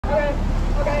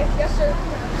Yes, sir.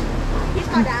 He's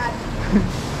my dad.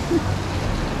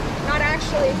 Not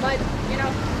actually, but you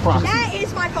know. Proxy. That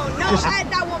is my phone. No,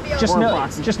 that won't be. Just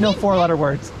no 4-letter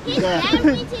words. His dad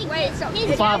would take Wait, so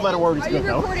his 5-letter word is good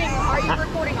though. Are you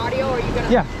recording audio? Or are you gonna?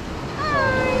 Yeah.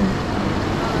 Hi.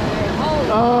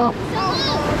 Oh.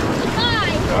 Hi.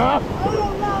 Oh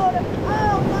Lord!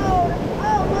 Oh Lord!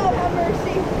 Oh Lord, have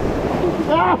mercy!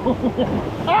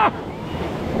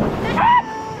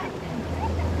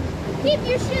 Keep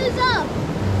your shoes up.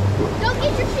 Don't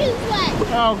get your shoes wet.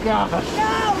 Oh gosh. No!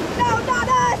 No, not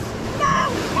us! No!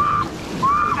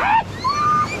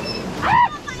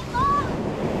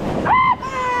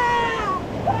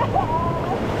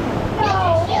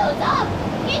 Shoes up.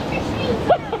 Get your shoes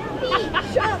up.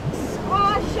 Shucks!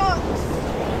 Aw, shucks!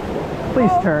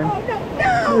 Please turn. Oh, no!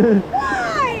 No!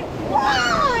 Why?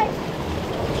 Why?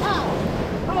 Oh.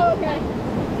 Oh, okay.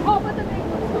 Oh, but the big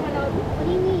one's coming up. What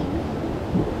do you mean?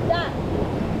 That.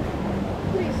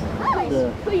 Please, please,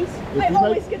 Yeah. please. If I you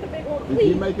always make- get the big one. If you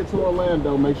Please. make it to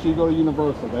Orlando, make sure you go to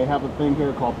Universal. They have a thing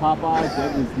here called Popeyes.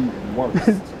 That is the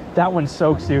worst. That one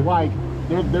soaks you. Like,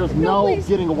 there's no please,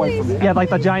 getting away please. from it. Yeah, like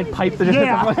the giant pipe that just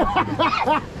Yeah.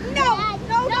 No!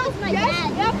 That was my Yes,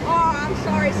 dad. yep. Oh, I'm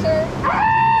sorry, sir.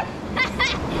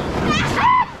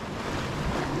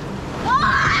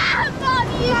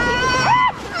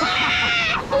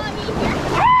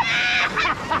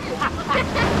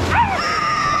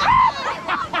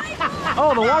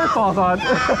 Oh, the waterfall's on. Oh,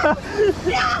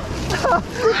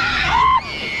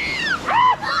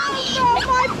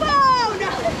 my phone!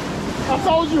 I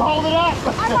told you, hold it up. I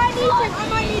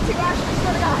might need to, actually,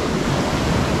 swear to God.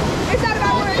 Is that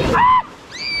about ready?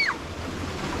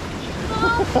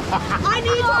 I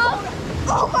need to hold it.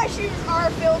 Oh, my shoes are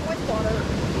filled with water.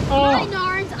 My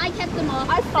Nards, I kept them off.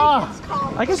 I think it's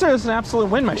calm. I consider this an absolute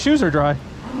win. My shoes are dry.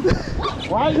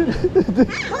 Right?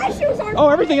 My shoes are Oh,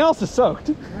 everything else is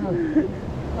soaked.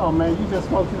 Oh man, you just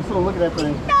spoke too soon. Look at that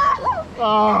thing. No!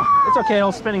 Oh, It's okay,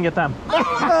 I'll spin and get them.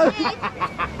 Oh,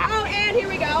 and here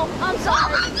we go. I'm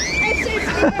sorry. It's you,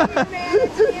 man.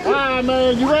 It's you. all right,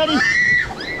 man. You ready?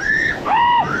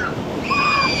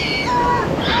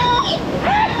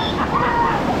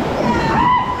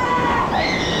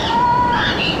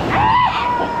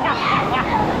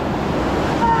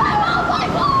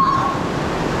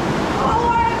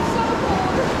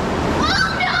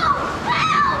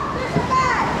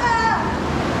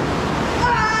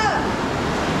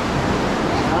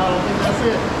 That's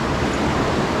it.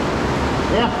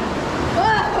 Yeah.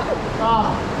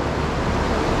 Oh.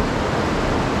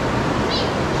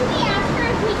 Should we ask her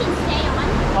if we can stay on?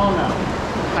 Oh no.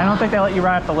 I don't think they let you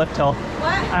ride up the lift hill.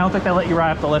 What? I don't think they let you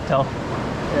ride up the lift hill.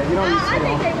 Yeah, you don't need to I sit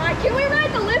think on. they might. Can we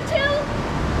ride the lift hill?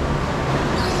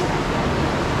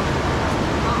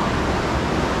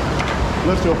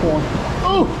 Let's do a point.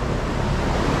 Oh.